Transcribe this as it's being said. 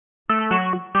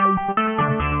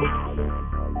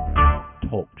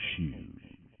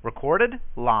Recorded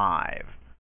live.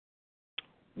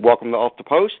 Welcome to Off the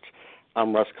Post.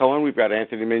 I'm Russ Cohen. We've got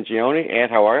Anthony Mingione.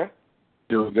 Ant, how are you?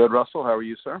 Doing good, Russell. How are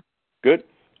you, sir? Good.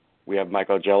 We have Mike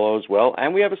Augello as well,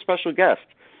 and we have a special guest.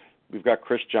 We've got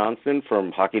Chris Johnston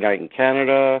from Hockey Night in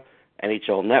Canada,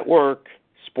 NHL Network,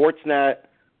 Sportsnet,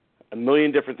 a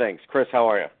million different things. Chris, how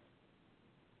are you?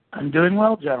 I'm doing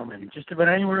well, gentlemen. Just about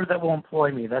anywhere that will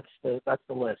employ me. That's the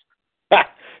list.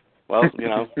 Well,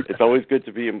 it's always good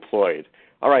to be employed.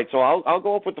 All right, so I'll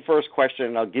go up with the first question,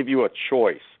 and I'll give you a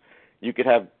choice. You could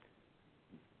have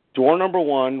door number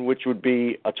one, which would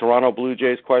be a Toronto Blue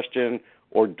Jays question,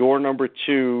 or door number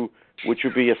two, which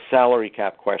would be a salary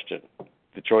cap question.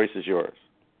 The choice is yours.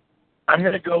 I'm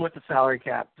going to go with the salary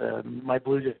cap. My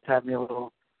Blue Jays have me a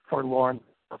little forlorn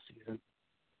this season.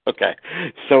 Okay,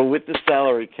 so with the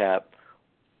salary cap,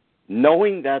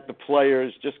 knowing that the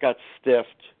players just got stiffed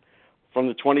from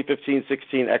the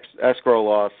 2015-16 escrow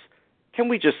loss, can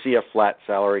we just see a flat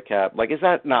salary cap? Like, is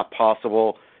that not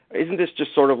possible? Isn't this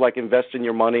just sort of like investing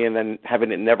your money and then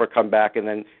having it never come back and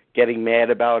then getting mad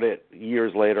about it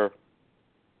years later?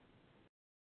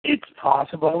 It's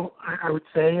possible, I would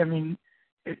say. I mean,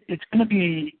 it's going to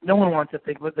be – no one wants to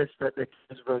think with this that it's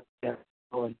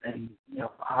and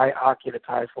high hockey at its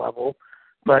highest level.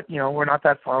 But, we're not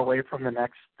that far away from the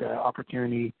next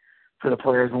opportunity for the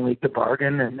players in the league to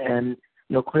bargain, and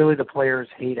clearly the players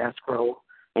hate escrow,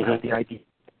 the idea.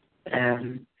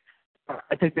 And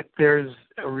I think that there's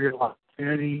a real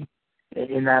opportunity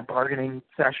in that bargaining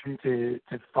session to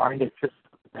find a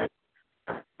system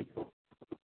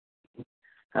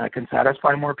that can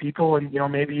satisfy more people, and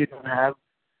maybe you don't have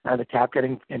the cap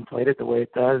getting inflated the way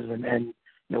it does, and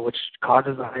which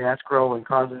causes a high escrow and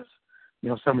causes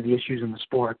some of the issues in the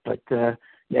sport. But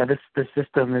this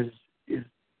system is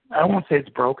I don't want to say it's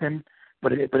broken,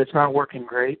 but it's not working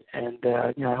great, and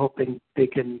I hope they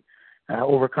can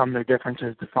overcome their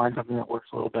differences to find something that works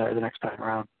a little better the next time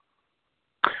around.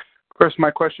 Chris, my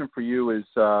question for you is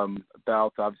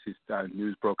about, obviously,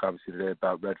 news broke obviously today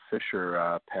about Red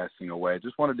Fisher passing away.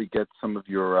 Just wanted to get some of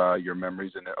your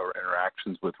memories or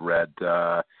interactions with Red.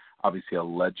 Obviously, a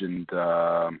legend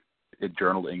in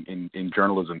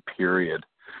journalism. Period.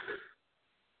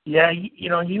 Yeah,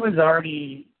 he was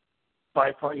already.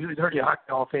 By far, he was already a Hockey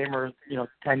Hall of Famer,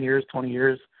 10 years, 20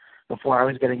 years before I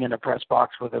was getting in a press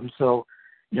box with him. So,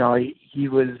 he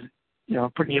was,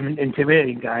 pretty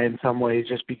intimidating guy in some ways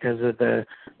just because of the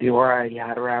aura he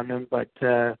had around him. But,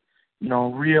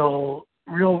 real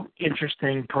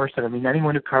interesting person. I mean,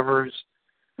 anyone who covers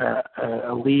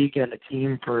a league and a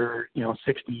team for,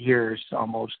 60 years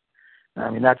almost, I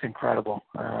mean, that's incredible.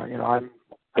 I'm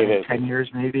 10 years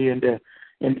maybe into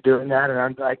doing that,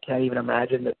 and I can't even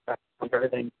imagine that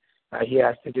everything he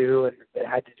has to do and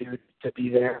had to do to be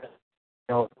there.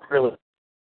 Really,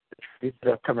 the truths that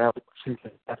have come out since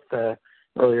his death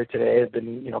earlier today have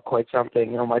been, quite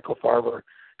something. Michael Farber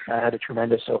had a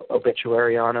tremendous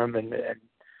obituary on him, and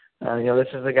this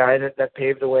is the guy that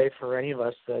paved the way for any of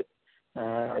us that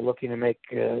are looking to make,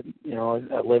 a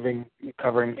living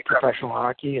covering professional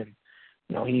hockey, and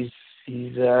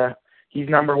he's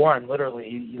number one.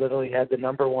 Literally, he literally had the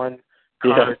number one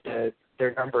card.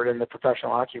 They're numbered in the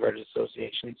Professional Hockey Writers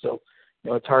Association. So,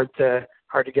 it's hard to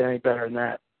get any better than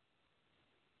that.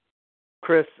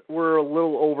 Chris, we're a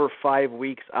little over 5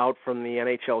 weeks out from the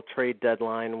NHL trade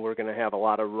deadline. We're going to have a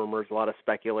lot of rumors, a lot of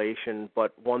speculation.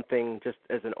 But one thing, just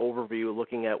as an overview,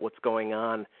 looking at what's going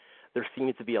on, there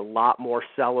seems to be a lot more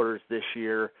sellers this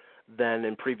year than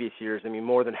in previous years. I mean,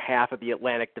 more than half of the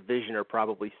Atlantic Division are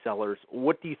probably sellers.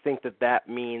 What do you think that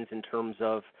means in terms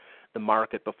of the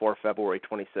market before February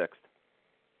 26th?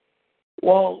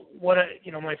 Well,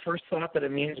 my first thought that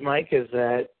it means, Mike, is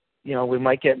that, we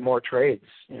might get more trades,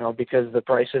 because the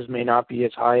prices may not be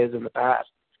as high as in the past.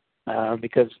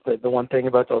 Because the one thing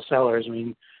about those sellers, I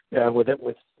mean,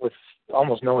 with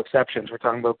almost no exceptions, we're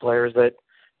talking about players that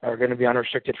are going to be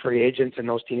unrestricted free agents, and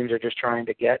those teams are just trying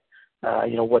to get,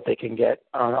 what they can get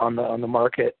on the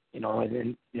market,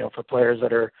 and for players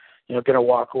that are, going to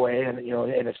walk away and,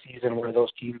 in a season where those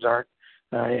teams aren't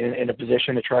in a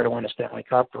position to try to win a Stanley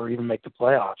Cup or even make the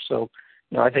playoffs. So,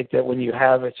 I think that when you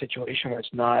have a situation where it's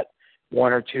not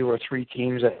one or two or three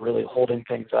teams that are really holding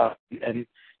things up and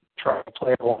trying to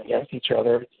play along against each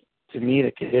other, to me,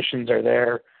 the conditions are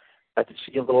there to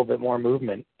see a little bit more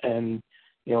movement. And,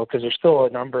 because there's still a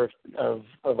number of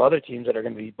other teams that are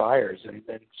going to be buyers. And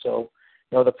so,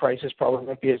 the prices probably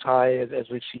won't be as high as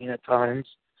we've seen at times,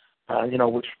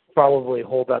 which probably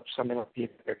hold up something like the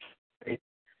trade,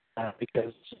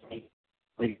 because,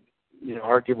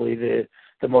 arguably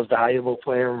the most valuable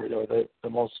player or the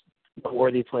most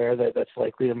noteworthy player that's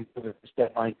likely to move at this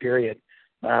deadline period.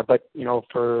 But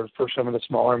for some of the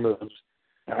smaller moves,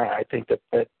 I think that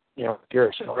if you're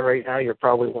a seller right now, you're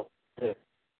probably willing to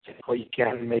take what you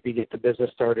can and maybe get the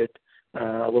business started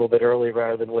a little bit early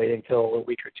rather than waiting until a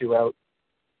week or two out.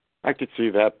 I could see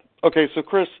that. Okay, so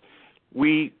Chris,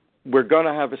 we're going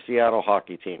to have a Seattle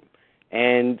hockey team,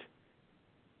 and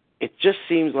it just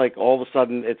seems like all of a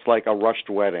sudden it's like a rushed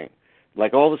wedding.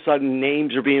 Like all of a sudden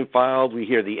names are being filed. We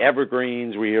hear the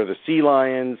Evergreens. We hear the Sea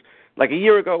Lions. Like a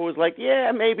year ago, it was like,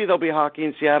 yeah, maybe there'll be hockey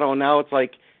in Seattle. And now it's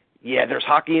like, yeah, there's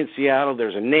hockey in Seattle.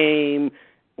 There's a name.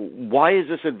 Why is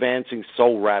this advancing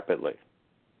so rapidly?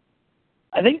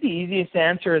 I think the easiest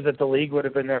answer is that the league would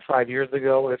have been there 5 years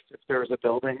ago if there was a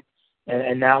building.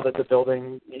 And now that the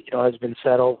building, has been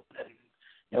settled and,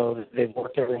 they've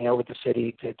worked everything out with the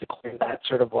city to clear that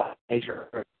sort of last major.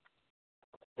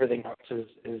 Everything else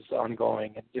is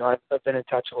ongoing. And, I've been in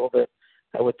touch a little bit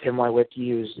with Tim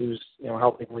Lewicki, who's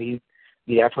helping lead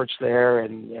the efforts there.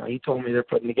 And, he told me they're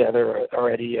putting together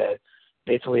already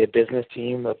basically a business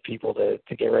team of people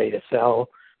to get ready to sell.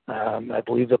 I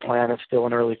believe the plan is still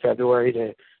in early February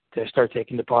to start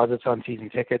taking deposits on season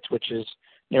tickets, which is,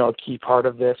 a key part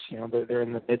of this. They're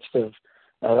in the midst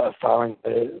of filing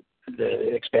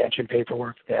the expansion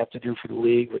paperwork they have to do for the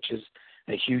league, which is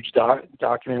a huge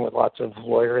document with lots of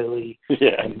lawyerly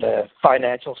and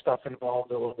financial stuff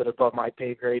involved, a little bit above my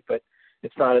pay grade, but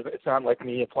it's not like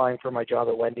me applying for my job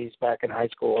at Wendy's back in high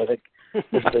school. I think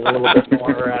there's a little bit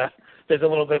more there's a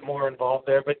little bit more involved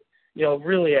there, but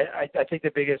really I think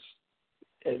the biggest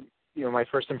my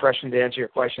first impression, to answer your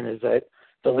question, is that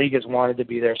the league has wanted to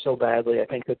be there so badly. I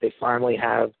think that they finally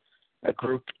have a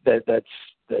group that's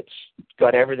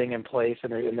got everything in place,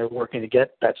 and they're working to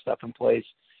get that stuff in place.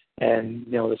 And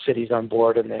the city's on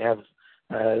board, and they have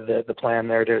the plan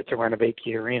there to renovate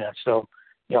Key Arena. So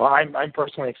I'm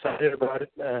personally excited about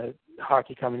it.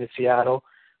 Hockey coming to Seattle.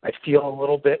 I feel a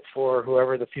little bit for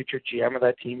whoever the future GM of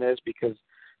that team is, because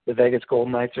the Vegas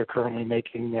Golden Knights are currently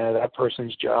making that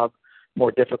person's job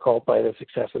more difficult by the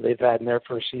success that they've had in their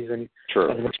first season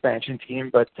as an expansion team.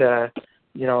 But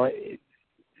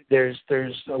there's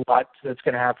a lot that's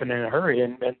going to happen in a hurry.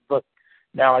 And look,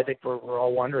 now I think we're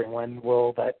all wondering, when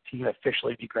will that team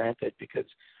officially be granted, because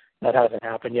that hasn't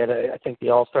happened yet. I think the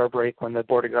All-Star break, when the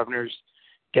Board of Governors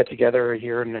get together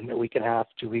here in a week and a half,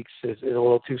 2 weeks, is a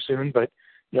little too soon. But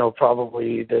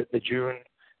probably the June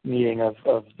meeting of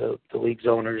the league's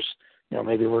owners,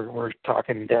 maybe we're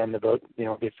talking then about the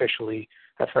officially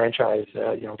a franchise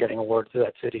getting awarded to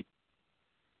that city.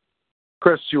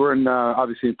 Chris, you were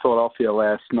obviously in Philadelphia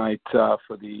last night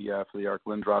for the Eric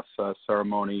Lindros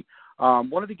ceremony.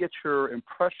 Wanted to get your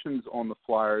impressions on the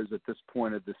Flyers at this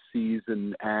point of the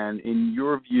season, and in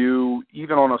your view,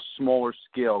 even on a smaller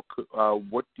scale,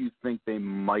 what do you think they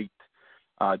might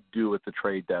do at the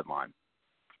trade deadline?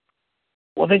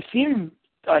 Well, they seem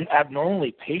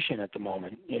abnormally patient at the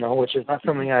moment, which is not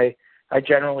something I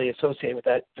generally associate with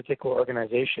that particular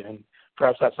organization. And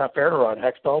perhaps that's not fair to Ron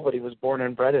Hextall, but he was born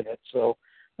and bred in it. So,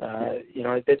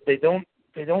 they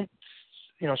don't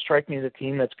strike me as a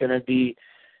team that's going to be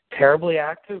terribly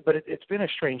active, but it's been a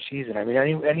strange season. I mean,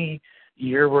 any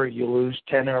year where you lose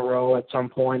 10 in a row at some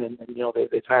point, and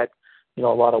they've had a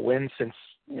lot of wins since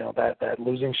that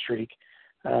losing streak.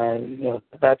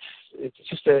 It's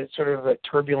just a sort of a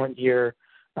turbulent year.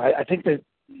 I think that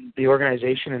the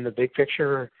organization in the big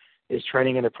picture is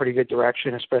trending in a pretty good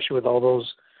direction, especially with all those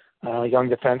young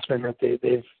defensemen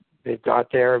that they've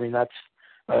got there. I mean, that's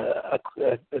a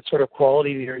sort of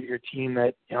quality of your team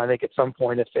that I think at some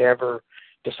point, if they ever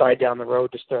decide down the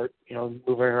road to start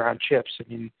moving around chips, I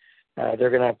mean, they're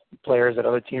going to have players that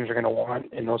other teams are going to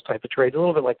want in those type of trades. A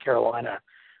little bit like Carolina,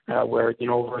 where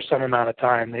over some amount of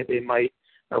time they might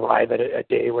arrive at a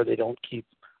day where they don't keep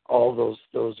all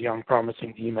those young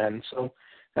promising D-men. So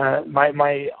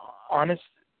my honest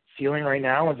feeling right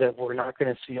now is that we're not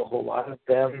going to see a whole lot of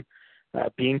them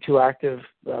being too active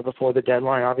before the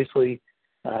deadline. Obviously,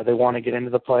 they want to get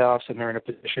into the playoffs, and they're in a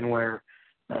position where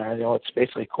it's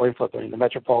basically coin flip. I mean, the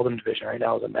Metropolitan Division right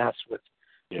now is a mess with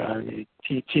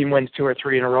team wins 2 or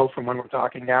 3 in a row from when we're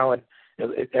talking now, and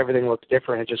everything looks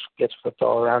different. It just gets flipped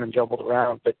all around and jumbled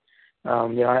around. But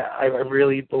I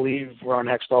really believe Ron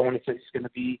Hextall, when he says he's going to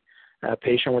be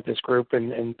patient with this group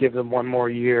and give them one more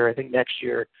year. I think next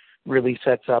year really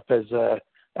sets up as a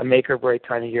make or break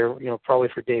kind of year. Probably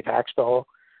for Dave Haxtell,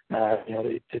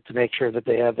 to make sure that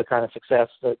they have the kind of success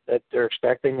that they're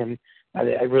expecting. And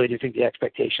I really do think the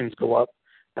expectations go up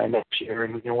next year.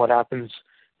 And what happens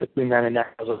between then and now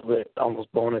is a little bit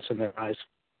almost bonus in their eyes.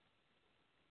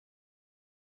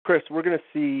 Chris, we're going to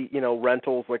see,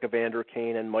 rentals like Evander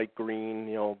Kane and Mike Green,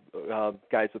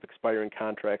 guys with expiring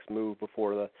contracts move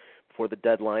before the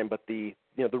deadline. But the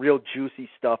real juicy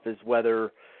stuff is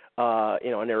whether,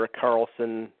 an Erik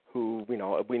Karlsson, who we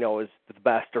know is the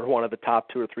best or one of the top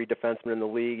 2 or 3 defensemen in the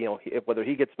league, whether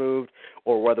he gets moved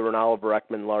or whether an Oliver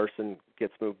Ekman-Larsson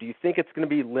gets moved. Do you think it's going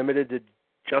to be limited to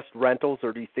just rentals,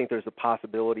 or do you think there's a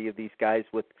possibility of these guys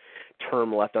with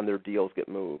term left on their deals get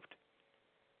moved?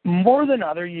 More than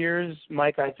other years,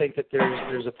 Mike, I think that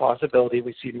there's a possibility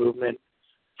we see movement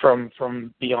from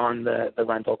beyond the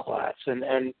rental class,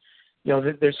 and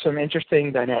there's some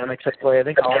interesting dynamics at play. I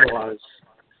think Ottawa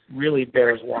really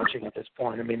bears watching at this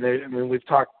point. I mean, we've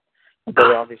talked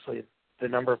about obviously the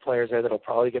number of players there that'll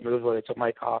probably get moved, whether it's a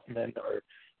Mike Hoffman or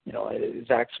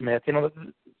Zach Smith.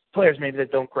 Players maybe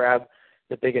that don't grab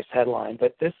the biggest headline,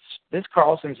 but this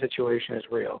Karlsson situation is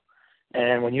real.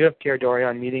 And when you have Pierre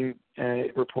Dorion meeting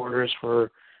reporters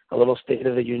for a little State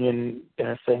of the Union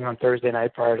thing on Thursday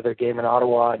night prior to their game in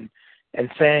Ottawa, and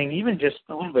saying, even just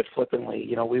a little bit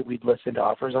flippantly, we'd listen to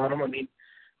offers on him. I mean,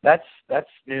 that's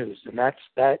news, and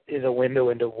that is a window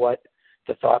into what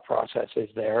the thought process is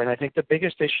there. And I think the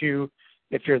biggest issue,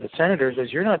 if you're the Senators,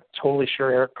 is you're not totally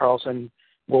sure Erik Karlsson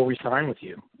will resign with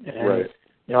you. And, right.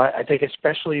 I think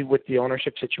especially with the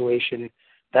ownership situation,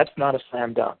 that's not a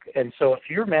slam dunk. And so if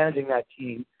you're managing that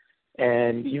team,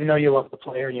 and even though you love the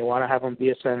player and you want to have him be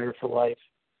a Senator for life,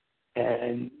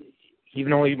 and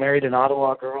even though he married an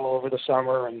Ottawa girl over the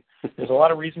summer, and there's a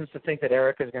lot of reasons to think that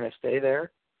Erik is going to stay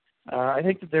there, I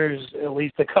think that there's at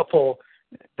least a couple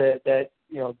that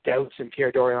doubts in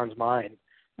Pierre Dorion's mind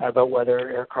about whether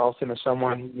Erik Karlsson is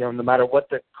someone, no matter what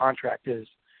the contract is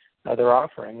they're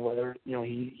offering, whether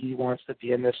he wants to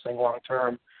be in this thing long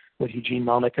term with Eugene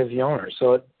Melnyk as the owner.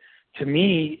 So to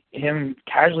me, him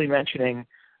casually mentioning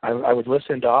I would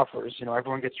listen to offers,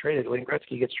 everyone gets traded, Wayne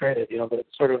Gretzky gets traded, but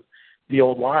it's sort of the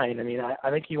old line. I mean, I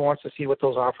think he wants to see what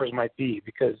those offers might be,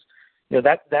 because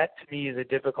that to me is a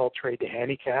difficult trade to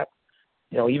handicap.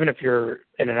 Even if you're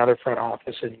in another front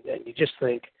office and you just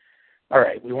think, all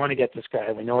right, we want to get this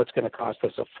guy, we know it's going to cost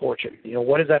us a fortune.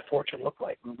 What does that fortune look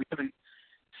like? We haven't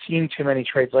seen too many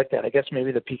trades like that. I guess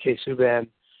maybe the PK Subban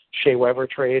Shea Weber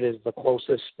trade is the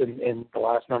closest in the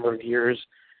last number of years,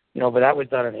 but that was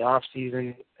done in the off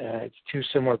season. It's 2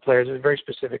 similar players. There's very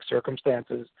specific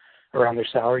circumstances around their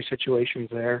salary situations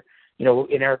there.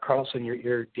 In Erik Karlsson,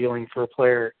 you're dealing for a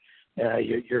player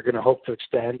you're going to hope to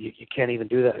extend. You can't even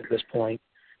do that at this point.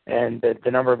 And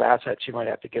the number of assets you might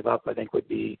have to give up, I think, would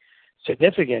be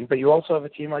significant. But you also have a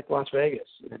team like Las Vegas.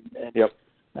 And yep.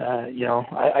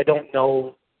 I don't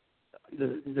know.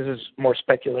 This is more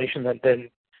speculation than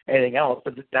anything else,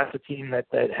 but that's a team that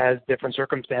has different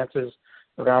circumstances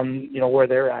around, where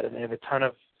they're at. And they have a ton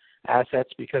of assets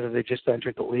because they just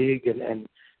entered the league and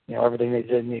everything they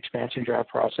did in the expansion draft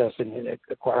process and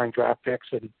acquiring draft picks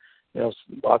and,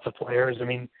 lots of players. I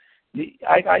mean,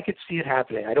 I could see it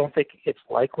happening. I don't think it's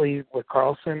likely with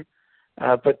Karlsson,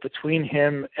 but between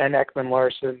him and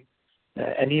Ekman-Larsson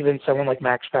and even someone like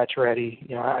Max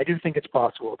Pacioretty, I do think it's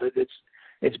possible.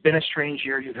 It's been a strange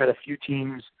year. You've had a few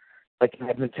teams like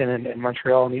Edmonton and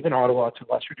Montreal and even Ottawa to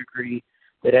a lesser degree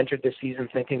that entered the season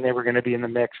thinking they were going to be in the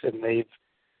mix, and they've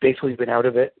basically been out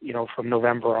of it, from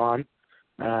November on.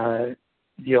 There's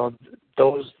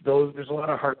a lot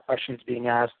of hard questions being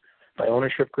asked by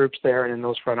ownership groups there and in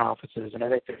those front offices, and I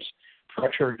think there's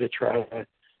pressure to try to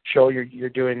show you're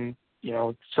doing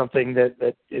something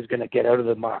that is going to get out of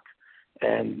the muck.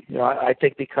 And I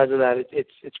think because of that,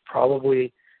 it's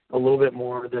probably a little bit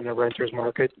more than a renter's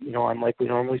market, unlike we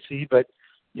normally see. But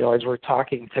as we're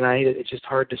talking tonight, it's just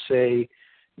hard to say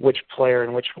which player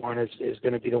and which one is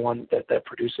going to be the one that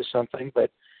produces something. But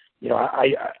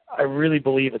I really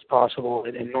believe it's possible,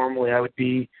 and normally I would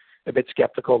be a bit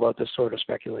skeptical about this sort of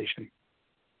speculation.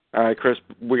 All right, Chris,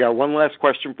 we got one last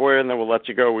question for you, and then we'll let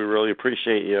you go. We really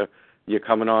appreciate you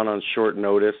coming on short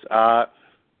notice. The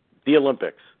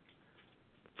Olympics.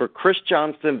 For Chris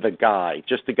Johnston, the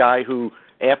guy who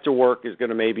after work is going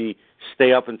to maybe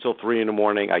stay up until 3 a.m,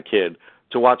 I kid,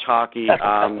 to watch hockey.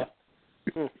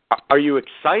 Are you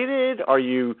excited? Are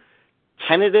you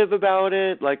tentative about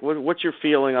it? Like, what's your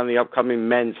feeling on the upcoming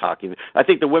men's hockey? I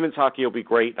think the women's hockey will be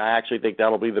great. I actually think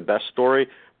that'll be the best story.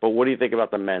 But what do you think about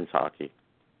the men's hockey?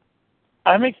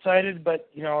 I'm excited, but,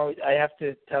 I have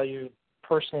to tell you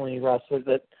personally, Russ,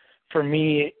 that for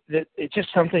me, that it's just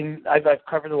something I've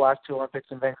covered the last 2 Olympics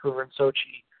in Vancouver and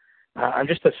Sochi. I'm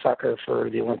just a sucker for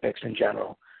the Olympics in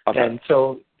general. Okay. And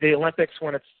so the Olympics,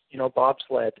 when it's,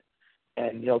 bobsled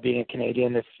and, being a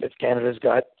Canadian, if Canada's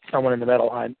got someone in the medal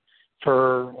hunt,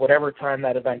 for whatever time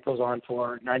that event goes on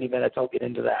for, 90 minutes, I'll get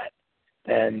into that.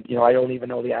 And, I don't even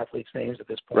know the athletes' names at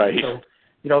this point. Right.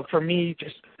 So, for me,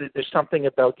 just there's something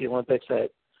about the Olympics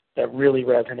that really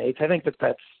resonates. I think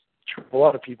that's true for a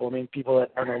lot of people. I mean, people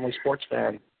that are normally sports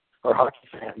fans or hockey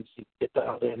fans, you get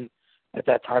dialed in at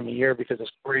that time of year because the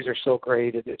stories are so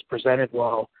great. It's presented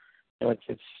well.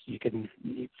 You can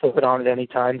flip it on at any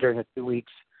time during the 2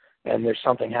 weeks, and there's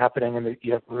something happening, and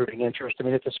you have rooting interest. I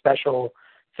mean, it's a special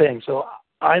thing. So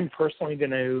I'm personally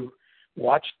going to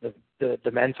watch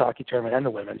the men's hockey tournament and the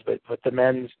women's, but the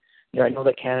men's, I know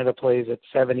that Canada plays at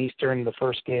 7 Eastern the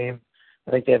first game.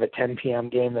 I think they have a 10 p.m.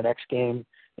 game the next game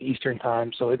Eastern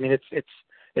time. So I mean,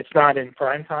 it's not in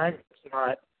prime time. It's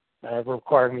not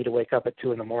requiring me to wake up at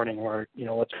 2 a.m. where,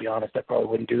 let's be honest, I probably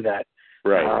wouldn't do that.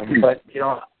 Right. But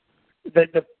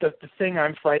the thing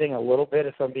I'm fighting a little bit,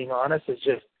 if I'm being honest, is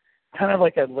just kind of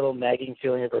like a little nagging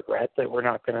feeling of regret that we're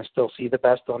not going to still see the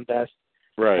best on best.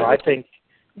 Right. I think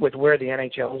with where the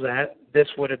NHL's at, this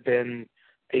would have been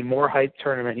a more hyped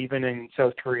tournament, even in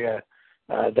South Korea,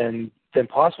 than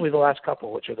possibly the last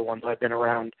couple, which are the ones I've been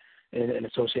around and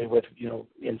associated with,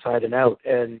 inside and out.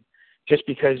 And just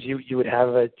because you would have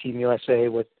a Team USA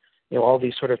with, all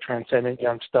these sort of transcendent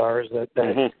young stars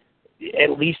that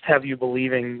at least have you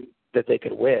believing that they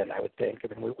could win, I would think. I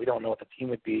mean, we don't know what the team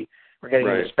would be. We're getting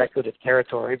into speculative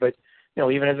territory, but,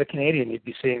 even as a Canadian, you'd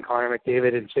be seeing Connor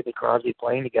McDavid and Sidney Crosby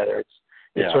playing together.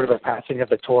 It's sort of a passing of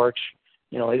the torch.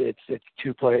 It's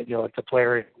two players, it's a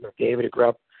player, McDavid, who grew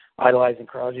up idolizing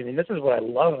Crosby. I mean, this is what I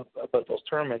love about those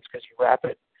tournaments because you wrap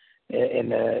it in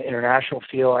the international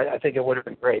feel. I think it would have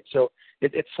been great. So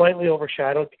it's slightly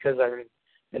overshadowed because I'm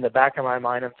in the back of my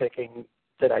mind, I'm thinking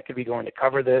that I could be going to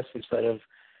cover this instead of,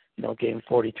 game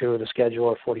 42 of the schedule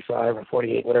or 45 or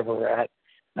 48, whatever we're at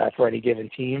for any given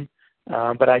team.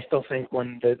 But I still think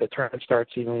when the tournament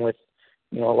starts, even with,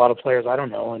 a lot of players I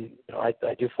don't know, and I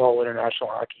do follow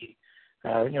international hockey,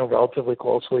 relatively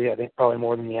closely. I think probably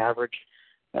more than the average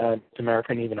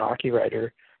American even hockey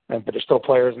writer. But there's still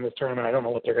players in this tournament. I don't know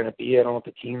what they're going to be. I don't know what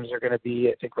the teams are going to be.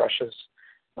 I think Russia's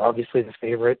obviously the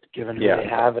favorite, given who they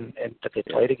have and that they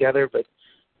play together. But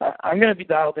I'm going to be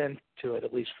dialed into it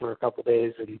at least for a couple of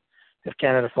days. And if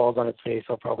Canada falls on its face,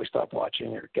 I'll probably stop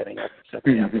watching or getting up at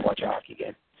 7 a.m. to watch a hockey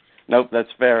game. Nope, that's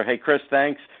fair. Hey, Chris,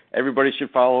 thanks. Everybody should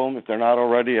follow him if they're not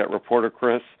already at Reporter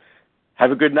Chris.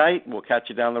 Have a good night. We'll catch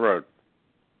you down the road.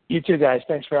 You too, guys.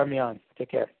 Thanks for having me on.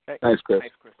 Take care. Thanks, Chris.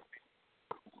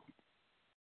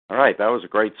 All right, that was a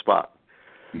great spot.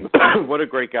 What a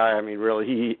great guy. I mean,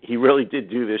 really, he really did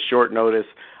do this short notice.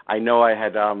 I know I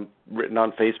had written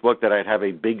on Facebook that I'd have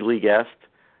a big league guest,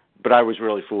 but I was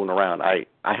really fooling around. I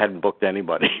hadn't booked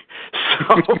anybody.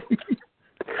 So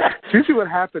it's usually what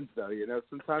happens, though.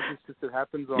 Sometimes it's just it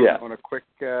happens on a quick.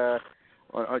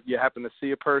 You happen to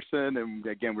see a person, and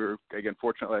again, we were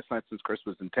fortunate last night since Chris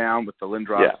was in town with the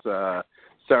Lindros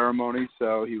ceremony,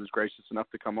 so he was gracious enough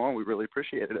to come on. We really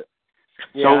appreciated it.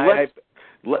 Yeah,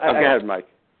 go ahead, Mike.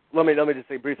 Let me just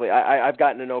say briefly. I've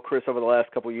gotten to know Chris over the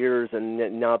last couple of years,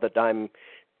 and now that I'm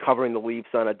covering the Leafs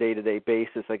on a day-to-day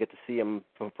basis, I get to see him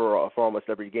for almost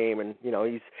every game. And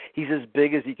he's as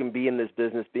big as he can be in this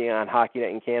business, being on Hockey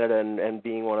Night in Canada and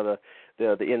being one of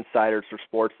the insiders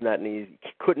for Sportsnet. And he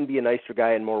couldn't be a nicer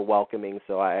guy and more welcoming.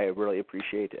 So I really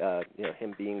appreciate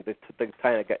him being the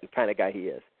kind of guy he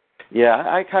is. Yeah,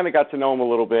 I kind of got to know him a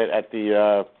little bit at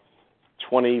the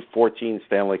 2014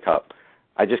 Stanley Cup.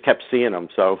 I just kept seeing him,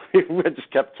 so we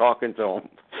just kept talking to him.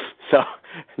 So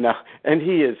no, and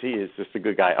he is just a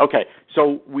good guy. Okay,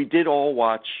 so we did all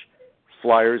watch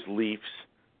Flyers Leafs.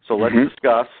 So let's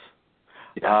discuss.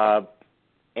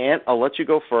 And I'll let you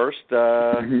go first.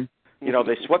 They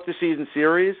swept the season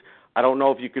series. I don't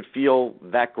know if you could feel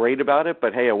that great about it,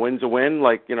 but hey, a win's a win.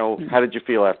 How did you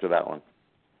feel after that one?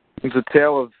 It was a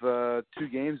tale of two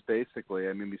games, basically.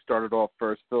 I mean, we started off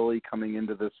first, Philly coming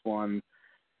into this one,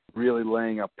 really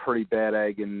laying a pretty bad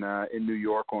egg in New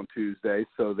York on Tuesday.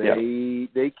 So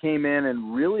they came in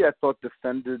and really, I thought,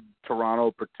 defended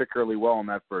Toronto particularly well in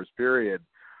that first period.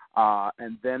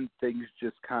 And then things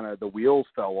just kind of, the wheels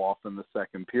fell off in the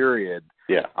second period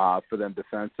for them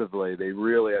defensively.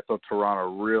 I thought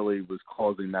Toronto really was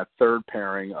causing that third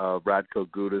pairing of Radko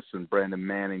Gudas and Brandon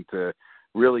Manning to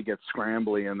really get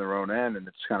scrambly in their own end, and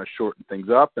it's kind of shortened things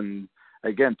up. And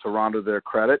again, Toronto, to their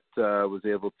credit, was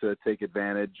able to take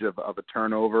advantage of a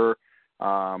turnover,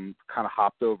 kind of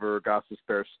hopped over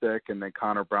Gostisbehere's stick, and then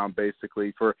Connor Brown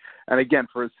basically for as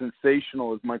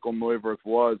sensational as Michael Neuwirth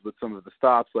was with some of the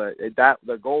stops,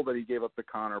 the goal that he gave up to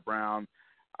Connor Brown,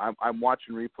 I'm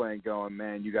watching replay and going,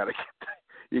 man, you got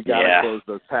to close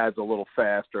those pads a little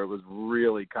faster. It was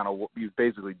really he was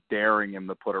basically daring him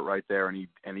to put it right there, and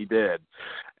he did.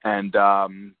 And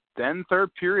then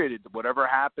third period, whatever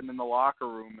happened in the locker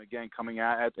room, again, coming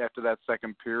out after that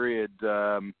second period,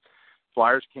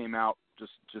 Flyers came out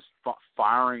just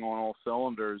firing on all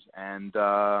cylinders. And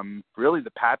really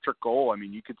the Patrick goal, I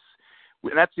mean, you could –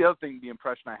 and that's the other thing, the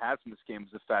impression I had from this game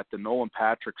is the fact that Nolan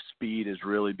Patrick's speed is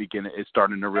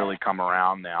starting to really come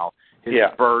around now. His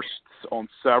bursts on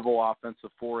several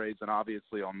offensive forays and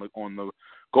obviously on the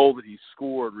goal that he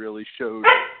scored really showed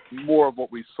more of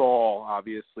what we saw,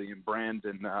 obviously, in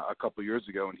Brandon a couple of years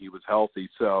ago when he was healthy.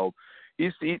 So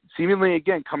he's seemingly,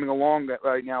 again, coming along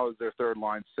right now as their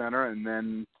third-line center, and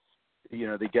then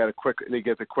they get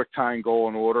the quick tying goal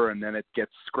in order, and then it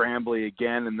gets scrambly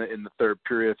again in the third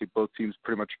period. I think both teams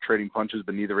pretty much trading punches,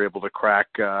 but neither able to crack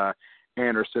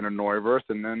Anderson or Neuwirth,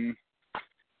 and then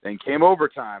came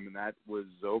overtime, and that was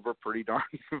over pretty darn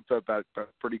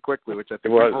pretty quickly, which I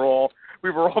think we were all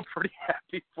pretty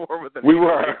happy for with the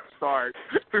start.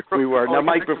 We were. Now,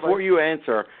 Mike, before you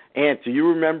answer, Ant, do you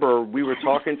remember we were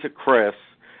talking to Chris,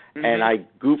 and I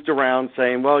goofed around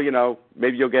saying, well,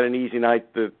 maybe you'll get an easy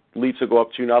night. The Leafs will go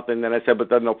up 2-0. Then I said, but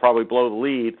then they'll probably blow the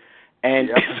lead. And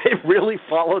they really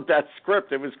followed that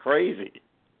script. It was crazy.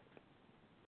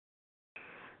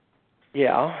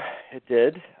 Yeah, it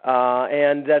did.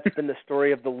 And that's been the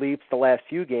story of the Leafs the last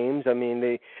few games. I mean,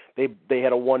 they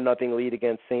had a 1-0 lead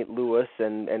against St. Louis,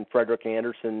 and Frederik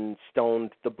Andersen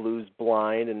stoned the Blues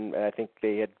blind, and I think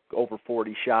they had over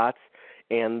 40 shots.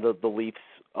 And the Leafs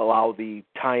allow the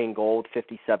tying goal with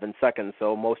 57 seconds.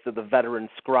 So most of the veteran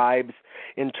scribes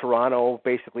in Toronto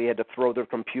basically had to throw their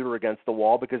computer against the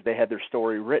wall because they had their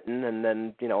story written, and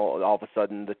then, all of a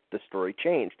sudden the story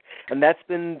changed. And that's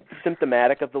been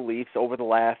symptomatic of the Leafs over the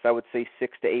last, I would say,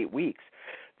 6 to 8 weeks.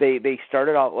 They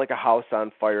started out like a house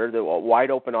on fire. They were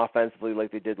wide open offensively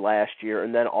like they did last year,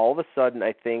 and then all of a sudden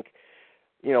I think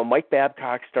Mike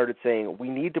Babcock started saying, we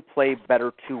need to play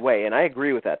better two-way, and I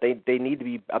agree with that. They need to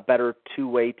be a better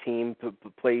two-way team, to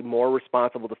play more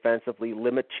responsible defensively,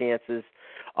 limit chances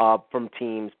from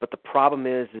teams. But the problem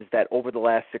is that over the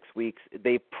last 6 weeks,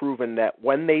 they've proven that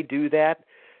when they do that,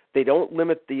 they don't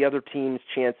limit the other team's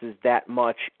chances that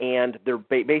much, and they're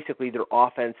basically their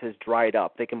offense has dried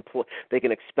up. They can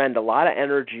expend a lot of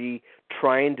energy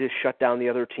trying to shut down the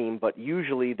other team, but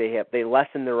usually they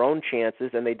lessen their own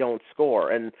chances and they don't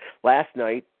score. And last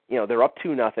night, they're up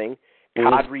 2-0.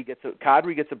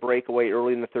 Kadri gets a breakaway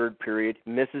early in the third period,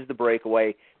 misses the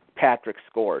breakaway. Patrick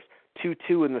scores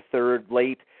 2-2 in the third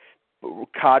late.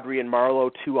 Kadri and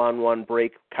Marleau 2-on-1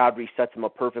 break. Kadri sets him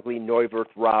up perfectly. Neuwirth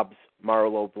robs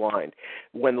Marleau blind.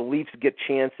 When the Leafs get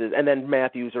chances, and then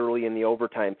Matthews early in the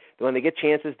overtime, when they get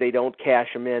chances, they don't cash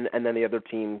them in, and then the other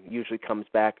team usually comes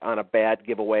back on a bad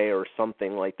giveaway or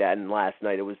something like that. And last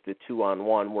night it was the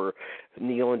 2-on-1 where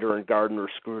Nylander and Gardner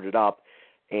screwed it up,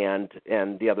 and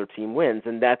the other team wins.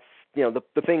 And that's,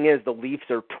 the thing is, the Leafs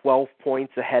are 12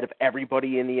 points ahead of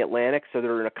everybody in the Atlantic, so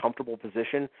they're in a comfortable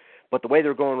position. But the way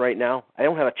they're going right now, I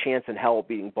don't have a chance in hell of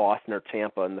beating Boston or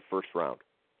Tampa in the first round.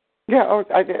 Yeah,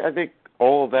 I think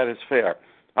all of that is fair.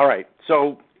 All right,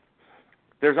 so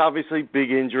there's obviously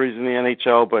big injuries in the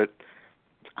NHL, but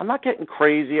I'm not getting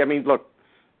crazy. I mean, look,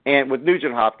 and with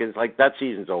Nugent Hopkins, that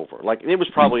season's over. It was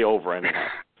probably over anyhow.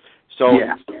 So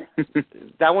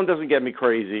that one doesn't get me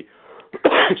crazy.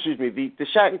 Excuse me. The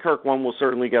Shattenkirk one will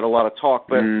certainly get a lot of talk,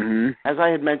 but as I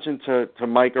had mentioned to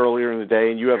Mike earlier in the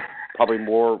day, and you have probably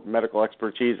more medical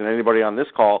expertise than anybody on this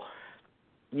call,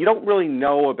 you don't really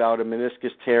know about a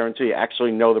meniscus tear until you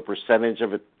actually know the percentage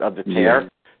of the tear. Yeah.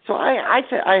 So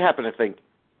I happen to think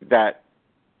that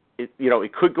it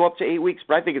could go up to 8 weeks,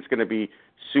 but I think it's going to be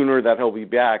sooner that he'll be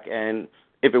back. And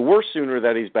if it were sooner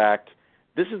that he's back,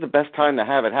 this is the best time to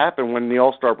have it happen when the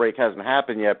All-Star break hasn't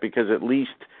happened yet, because at least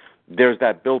there's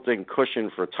that built-in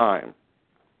cushion for time.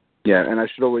 Yeah, and I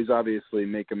should always obviously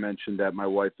make a mention that my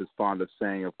wife is fond of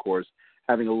saying, of course,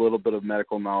 having a little bit of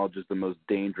medical knowledge is the most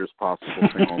dangerous possible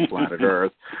thing on planet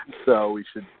Earth. So we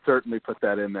should certainly put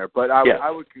that in there. But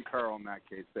I would concur on that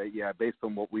case that, based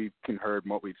on what we've heard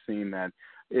and what we've seen, that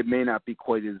it may not be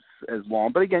quite as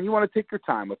long. But, again, you want to take your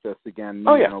time with this again,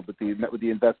 with the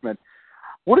investment.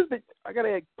 I got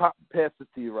to pass this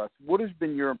to you, Russ. What has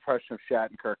been your impression of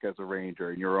Shattenkirk as a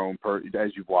Ranger in your own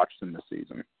as you've watched him this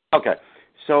season? Okay.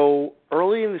 So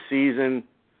early in the season,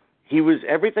 he was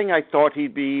everything I thought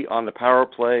he'd be on the power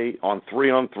play, on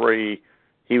 3-on-3.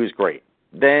 He was great.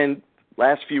 Then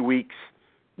last few weeks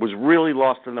was really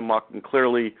lost in the muck, and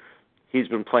clearly he's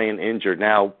been playing injured.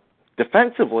 Now,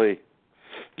 defensively,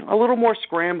 a little more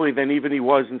scrambly than even he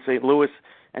was in St. Louis.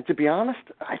 And to be honest,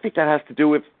 I think that has to do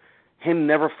with him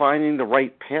never finding the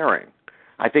right pairing.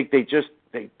 I think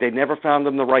they never found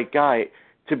him the right guy.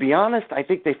 to be honest, I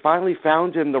think they finally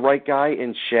found him the right guy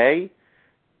in Shea,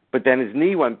 but then his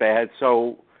knee went bad,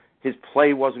 so his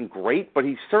play wasn't great, but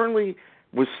he certainly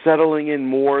was settling in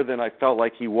more than I felt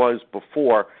like he was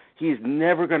before. He's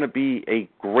never going to be a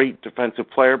great defensive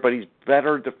player, but he's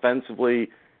better defensively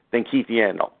than Keith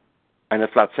Yandle. And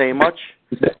it's not saying much.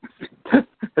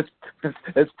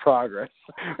 It's progress.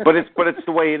 but it's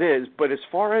the way it is. But as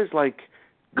far as like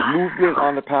movement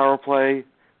on the power play,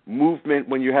 movement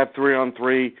when you have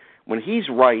 3-on-3, when he's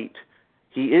right,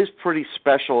 he is pretty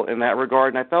special in that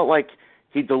regard. And I felt like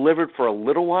he delivered for a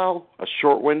little while, a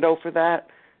short window for that.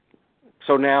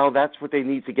 So now that's what they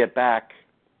need to get back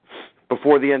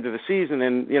before the end of the season.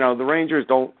 And, you know, the Rangers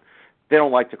don't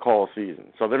like to call a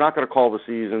season. So they're not going to call the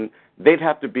season. They'd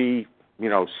have to be,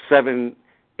 7-8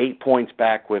 points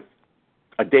back with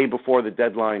a day before the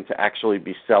deadline to actually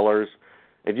be sellers.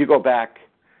 If you go back,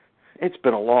 it's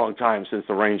been a long time since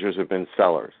the Rangers have been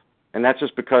sellers. And that's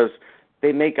just because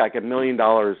they make like $1 million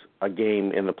a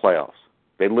game in the playoffs.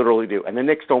 They literally do. And the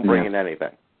Knicks don't bring in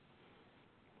anything.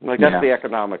 Like, that's the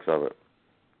economics of it.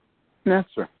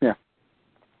 That's true, yeah.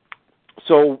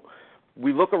 So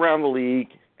we look around the league,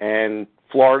 and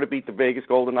Florida beat the Vegas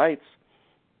Golden Knights.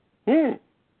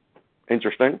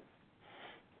 Interesting.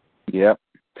 Yep.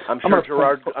 I'm sure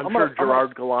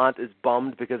Gerard Gallant is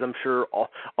bummed because I'm sure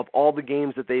of all the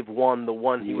games that they've won, the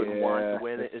one he would want to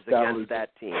win is against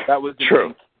that team. That was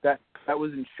true. That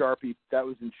was in Sharpie. That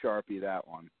was in Sharpie. That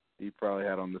one. He probably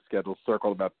had on the schedule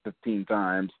circled about 15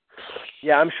 times.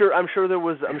 Yeah, I'm sure there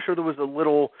was a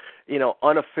little,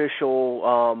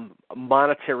 unofficial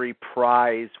monetary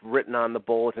prize written on the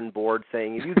bulletin board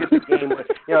saying if you get the game,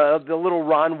 the little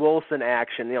Ron Wilson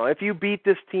action. If you beat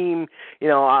this team,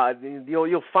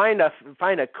 you'll find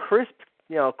a crisp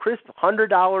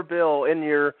 $100 bill in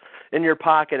your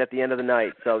pocket at the end of the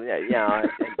night. So yeah.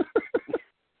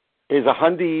 Is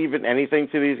 $100 even anything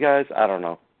to these guys? I don't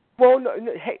know. Well, no,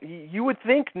 hey, you would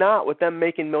think not with them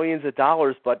making millions of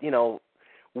dollars, but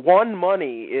one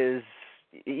money is,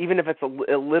 even if it's a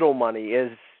little money,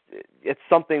 it's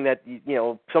something that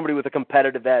somebody with a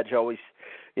competitive edge always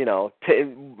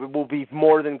will be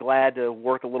more than glad to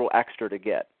work a little extra to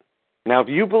get. Now, if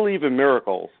you believe in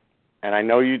miracles, and I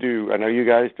know you do, I know you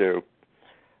guys do,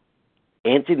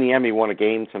 Anthony Niemi won a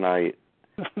game tonight,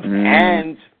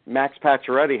 and Max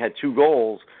Pacioretty had 2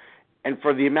 goals. And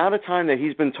for the amount of time that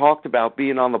he's been talked about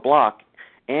being on the block,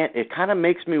 and it kind of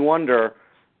makes me wonder,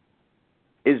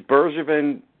 is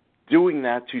Bergevin doing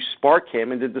that to spark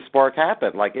him, and did the spark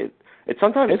happen? Like, it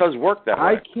sometimes does work that way.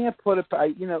 I can't put it.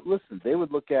 Listen, they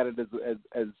would look at it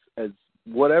as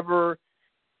whatever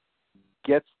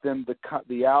gets them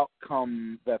the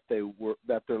outcome that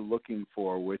they're looking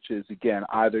for, which is, again,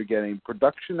 either getting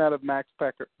production out of Max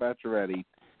Pacioretty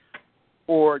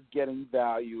or getting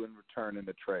value in return in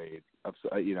the trade,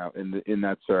 in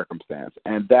that circumstance.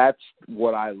 And that's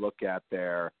what I look at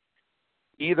there.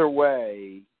 Either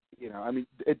way,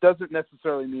 it doesn't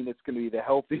necessarily mean it's going to be the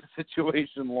healthiest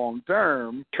situation long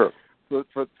term for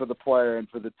the player and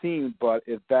for the team, but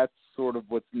if that's sort of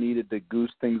what's needed to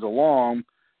goose things along,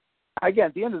 again,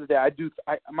 at the end of the day,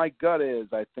 my gut is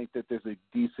I think that there's a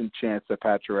decent chance that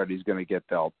Pacioretty's going to get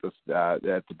dealt at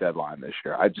the deadline this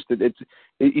year.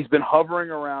 He's been hovering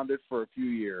around it for a few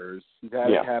years. He's had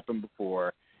it happen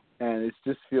before, and it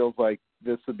just feels like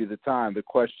this would be the time. The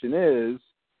question is,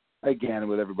 again,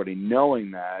 with everybody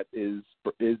knowing that, is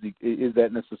that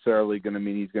necessarily going to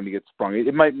mean he's going to get sprung?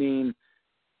 It might mean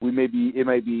we may be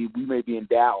in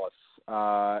Dallas.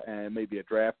 And maybe a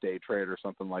draft day trade or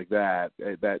something like that.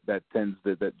 That tends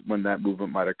that when that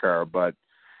movement might occur. But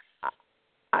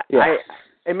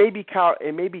it may be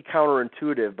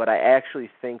counterintuitive, but I actually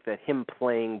think that him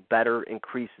playing better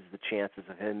increases the chances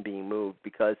of him being moved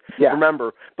because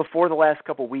remember, before the last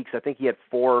couple of weeks, I think he had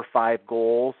 4 or 5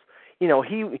 goals.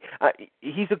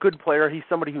 He's a good player. He's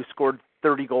somebody who scored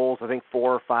 30 goals, I think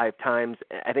 4 or 5 times.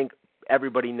 I think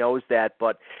everybody knows that.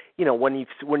 But when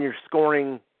you're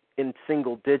scoring in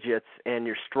single digits and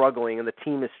you're struggling and the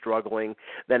team is struggling,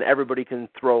 then everybody can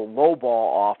throw low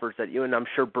ball offers at you, and I'm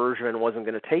sure Bergevin wasn't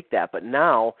going to take that. But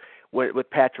now, with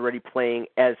Pacioretty playing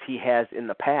as he has in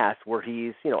the past, where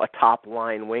he's a top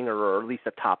line winger or at least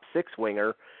a top 6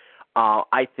 winger,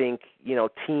 I think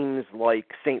teams like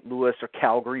St. Louis or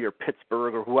Calgary or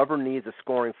Pittsburgh or whoever needs a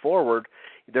scoring forward,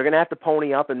 they're going to have to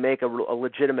pony up and make a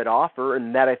legitimate offer,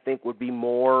 and that I think would be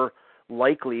more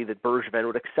likely that Bergevin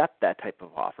would accept that type of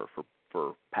offer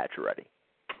for Pacioretty.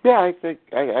 Yeah, I think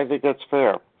that's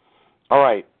fair. All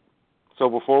right. So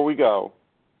before we go,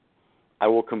 I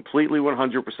will completely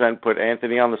 100% put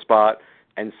Anthony on the spot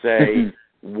and say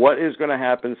what is going to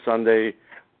happen Sunday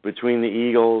between the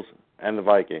Eagles and the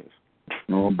Vikings.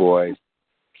 Oh boy.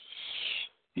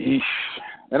 Eesh.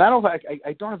 And I don't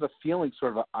have a feeling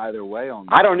sort of either way on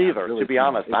that. I don't either, really to be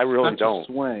honest. I really don't. A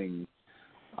swing.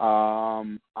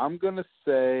 I'm gonna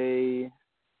say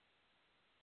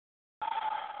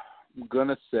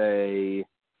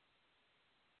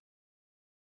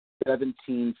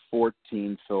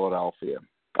 17-14 Philadelphia.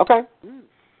 Okay.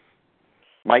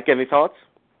 Mike, any thoughts?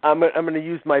 I'm going to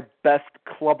use my best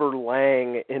Clubber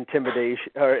Lang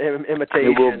imitation.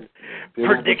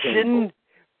 Prediction: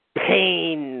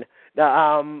 pain.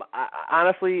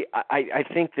 Honestly, I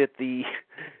think that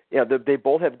they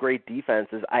both have great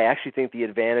defenses. I actually think the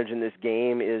advantage in this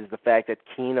game is the fact that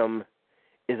Keenum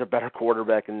is a better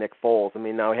quarterback than Nick Foles. I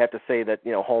mean, now I have to say that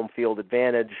home field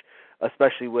advantage,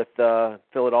 especially with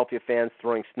Philadelphia fans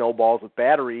throwing snowballs with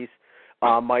batteries,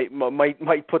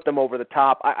 might put them over the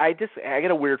top. I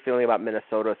get a weird feeling about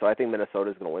Minnesota, so I think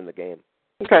Minnesota is going to win the game.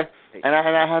 Okay, and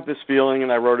I have this feeling,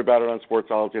 and I wrote about it on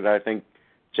Sportsology, that I think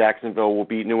Jacksonville will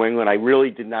beat New England. I really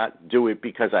did not do it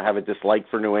because I have a dislike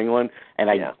for New England, and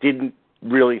I didn't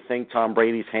really think Tom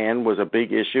Brady's hand was a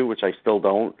big issue, which I still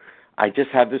don't. I just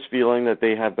have this feeling that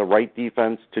they have the right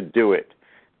defense to do it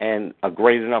and a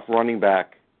great enough running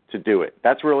back to do it.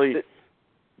 That's really,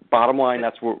 bottom line,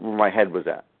 that's where my head was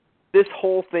at. This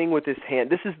whole thing with his hand,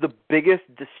 this is the biggest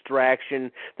distraction,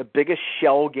 the biggest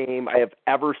shell game I have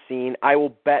ever seen. I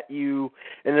will bet you,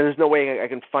 and there's no way I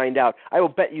can find out, I will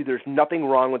bet you there's nothing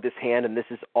wrong with this hand, and this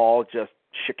is all just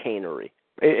chicanery.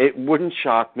 It wouldn't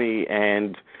shock me,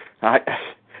 and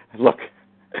look,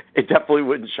 it definitely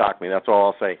wouldn't shock me. That's all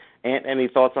I'll say. Ant, any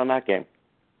thoughts on that game?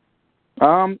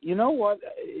 You know what?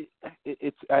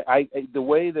 It's the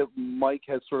way that Mike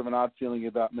has sort of an odd feeling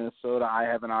about Minnesota. I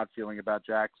have an odd feeling about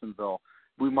Jacksonville.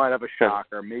 We might have a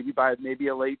shocker, maybe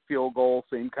a late field goal,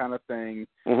 same kind of thing.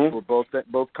 Mm-hmm. Where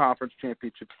both conference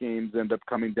championship games end up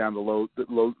coming down to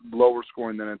lower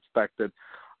scoring than expected.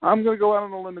 I'm going to go out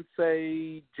on a limb and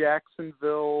say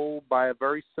Jacksonville by a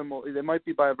very similar. They might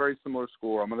be by a very similar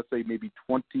score. I'm going to say maybe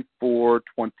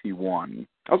 24-21.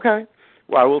 Okay.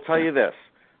 Well, I will tell you this.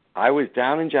 I was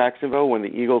down in Jacksonville when the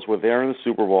Eagles were there in the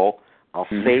Super Bowl. I'll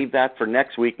save that for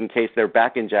next week in case they're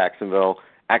back in Jacksonville,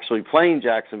 actually playing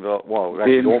Jacksonville. Well,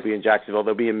 actually, they won't be in Jacksonville.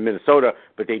 They'll be in Minnesota,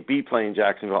 but they'd be playing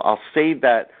Jacksonville. I'll save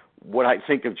that, what I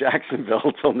think of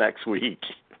Jacksonville, till next week.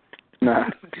 Nah.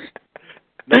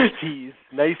 Nice tease.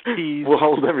 Nice tease. We'll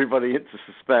hold everybody into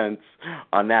suspense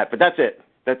on that. But that's it.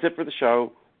 That's it for the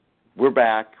show. We're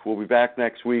back. We'll be back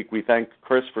next week. We thank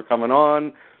Chris for coming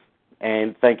on.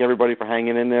 And thank everybody for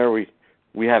hanging in there. We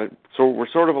had it, so we're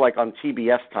sort of like on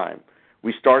TBS time.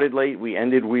 We started late, we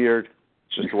ended weird.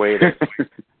 It's just the way it is.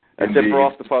 That's it for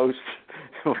Off the Post.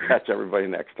 We'll catch everybody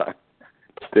next time.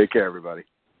 Take care, everybody.